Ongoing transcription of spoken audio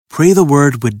Pray the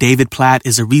Word with David Platt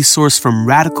is a resource from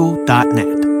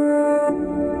radical.net.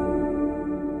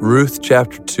 Ruth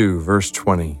chapter 2, verse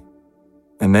 20.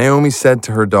 And Naomi said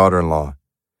to her daughter-in-law,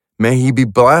 "May he be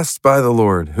blessed by the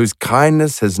Lord, whose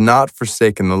kindness has not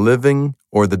forsaken the living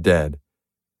or the dead."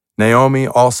 Naomi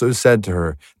also said to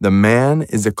her, "The man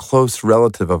is a close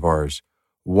relative of ours,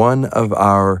 one of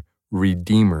our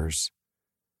redeemers."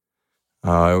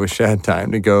 I wish I had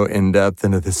time to go in depth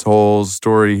into this whole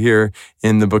story here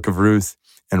in the book of Ruth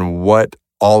and what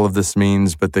all of this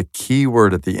means, but the key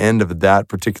word at the end of that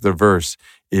particular verse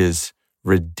is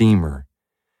redeemer.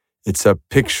 It's a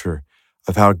picture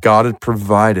of how God had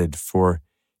provided for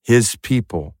his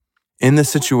people in the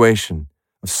situation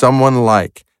of someone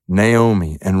like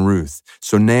Naomi and Ruth.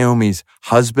 So Naomi's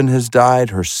husband has died,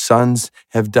 her sons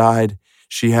have died.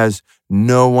 She has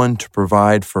no one to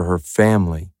provide for her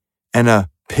family. And a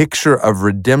picture of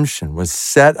redemption was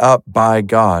set up by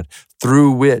God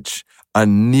through which a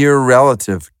near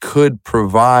relative could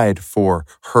provide for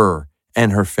her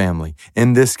and her family.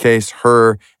 In this case,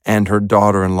 her and her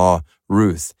daughter-in-law,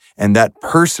 Ruth. And that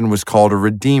person was called a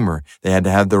redeemer. They had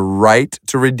to have the right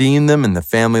to redeem them in the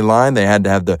family line. They had to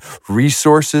have the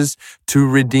resources to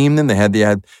redeem them. They had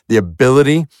the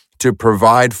ability to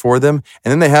provide for them.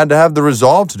 And then they had to have the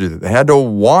resolve to do that. They had to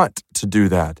want to do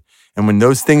that. And when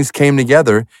those things came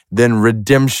together, then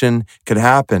redemption could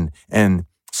happen. And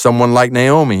someone like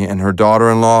Naomi and her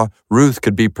daughter-in-law, Ruth,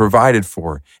 could be provided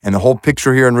for. And the whole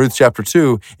picture here in Ruth chapter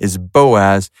 2 is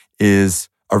Boaz is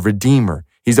a redeemer.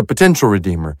 He's a potential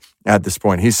redeemer at this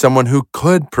point. He's someone who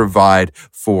could provide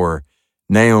for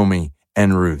Naomi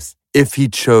and Ruth if he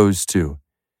chose to.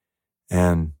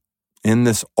 And in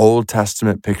this Old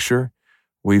Testament picture,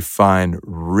 we find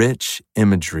rich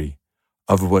imagery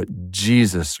of what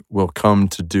Jesus will come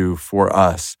to do for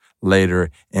us later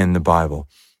in the Bible.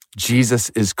 Jesus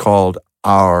is called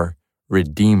our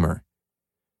Redeemer.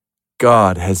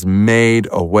 God has made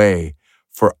a way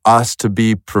for us to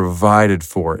be provided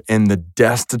for in the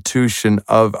destitution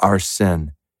of our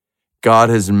sin. God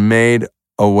has made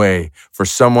a way for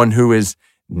someone who is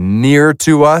near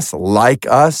to us, like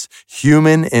us,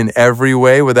 human in every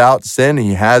way without sin.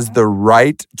 He has the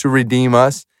right to redeem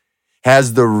us,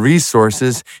 has the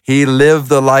resources. He lived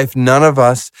the life none of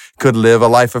us could live, a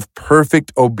life of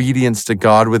perfect obedience to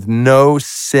God with no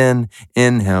sin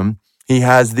in him. He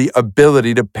has the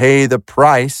ability to pay the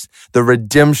price, the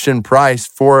redemption price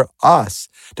for us,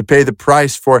 to pay the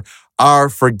price for our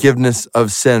forgiveness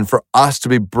of sin, for us to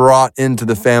be brought into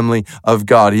the family of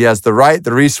God. He has the right,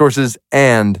 the resources,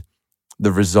 and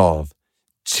the resolve.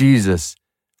 Jesus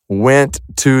went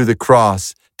to the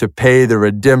cross to pay the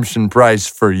redemption price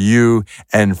for you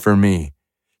and for me,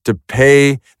 to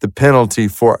pay the penalty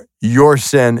for your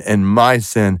sin and my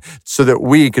sin so that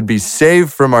we could be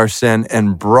saved from our sin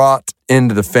and brought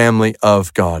into the family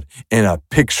of God in a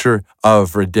picture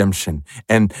of redemption.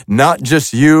 And not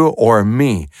just you or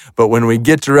me, but when we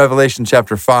get to Revelation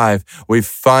chapter 5, we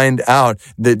find out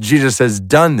that Jesus has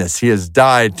done this. He has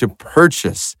died to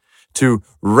purchase, to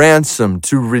ransom,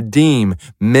 to redeem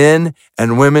men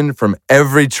and women from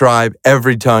every tribe,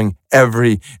 every tongue,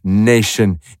 every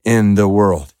nation in the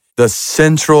world. The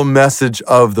central message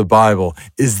of the Bible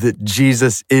is that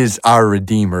Jesus is our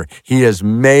Redeemer. He has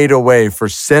made a way for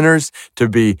sinners to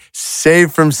be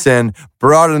saved from sin,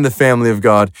 brought in the family of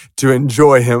God, to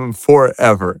enjoy him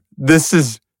forever. This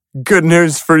is good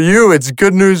news for you. It's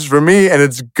good news for me, and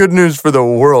it's good news for the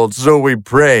world. So we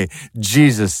pray,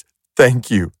 Jesus, thank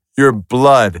you. Your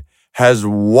blood has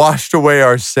washed away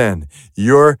our sin.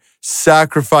 Your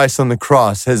sacrifice on the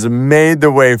cross has made the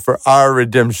way for our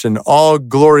redemption. All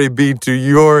glory be to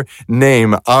your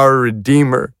name, our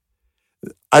Redeemer.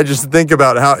 I just think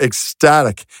about how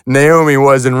ecstatic Naomi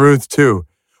was in Ruth 2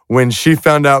 when she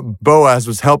found out Boaz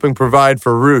was helping provide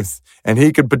for Ruth and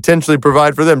he could potentially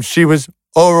provide for them. She was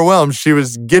overwhelmed. She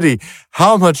was giddy.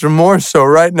 How much more so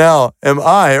right now am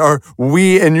I, or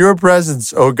we in your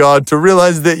presence, oh God, to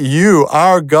realize that you,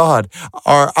 our God,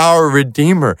 are our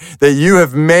Redeemer, that you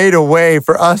have made a way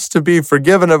for us to be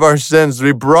forgiven of our sins, to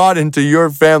be brought into your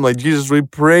family. Jesus, we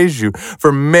praise you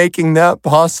for making that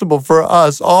possible for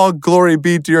us. All glory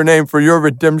be to your name for your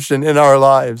redemption in our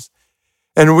lives.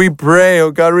 And we pray,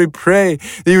 oh God, we pray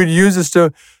that you would use us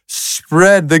to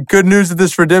spread the good news of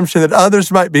this redemption, that others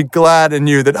might be glad in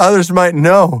you, that others might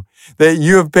know that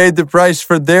you have paid the price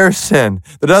for their sin,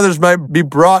 that others might be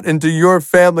brought into your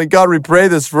family. God, we pray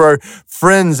this for our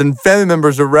friends and family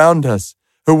members around us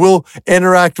who we'll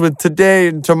interact with today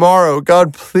and tomorrow.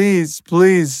 God, please,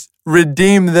 please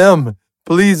redeem them.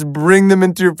 Please bring them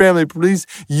into your family. Please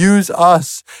use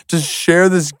us to share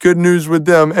this good news with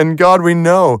them. And God, we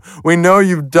know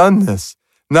you've done this,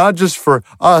 not just for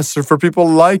us or for people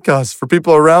like us, for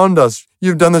people around us.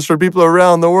 You've done this for people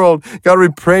around the world. God, we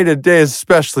pray today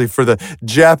especially for the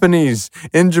Japanese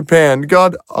in Japan.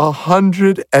 God,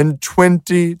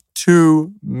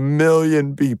 122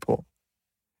 million people.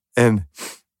 And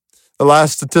the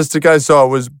last statistic I saw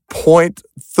was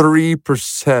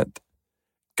 0.3%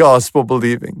 gospel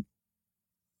believing.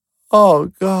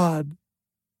 Oh, God.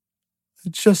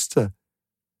 Just a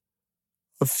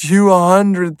few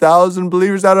 100,000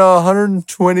 believers out of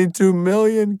 122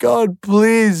 million. God,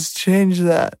 please change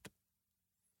that.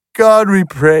 God, we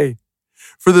pray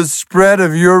for the spread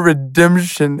of your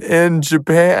redemption in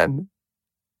Japan.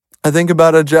 I think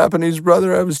about a Japanese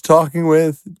brother I was talking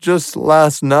with just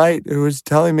last night who was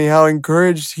telling me how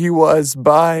encouraged he was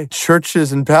by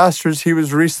churches and pastors he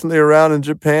was recently around in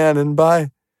Japan and by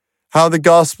how the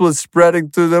gospel is spreading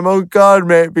through them. Oh God,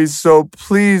 may it be so.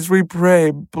 Please, we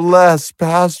pray, bless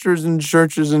pastors and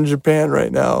churches in Japan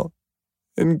right now.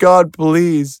 And God,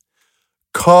 please,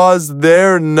 cause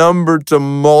their number to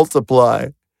multiply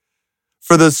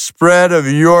for the spread of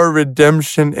your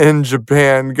redemption in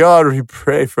Japan. God, we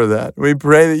pray for that. We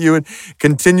pray that you would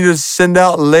continue to send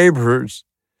out laborers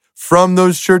from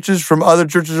those churches, from other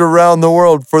churches around the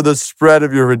world for the spread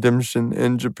of your redemption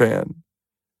in Japan.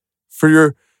 For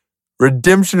your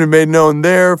redemption to be made known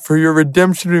there, for your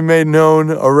redemption to be made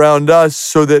known around us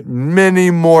so that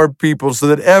many more people, so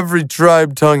that every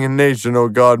tribe, tongue, and nation, oh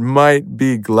God, might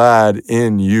be glad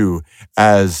in you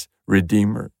as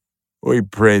Redeemer. We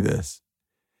pray this.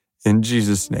 In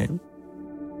Jesus' name,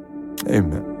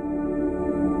 amen.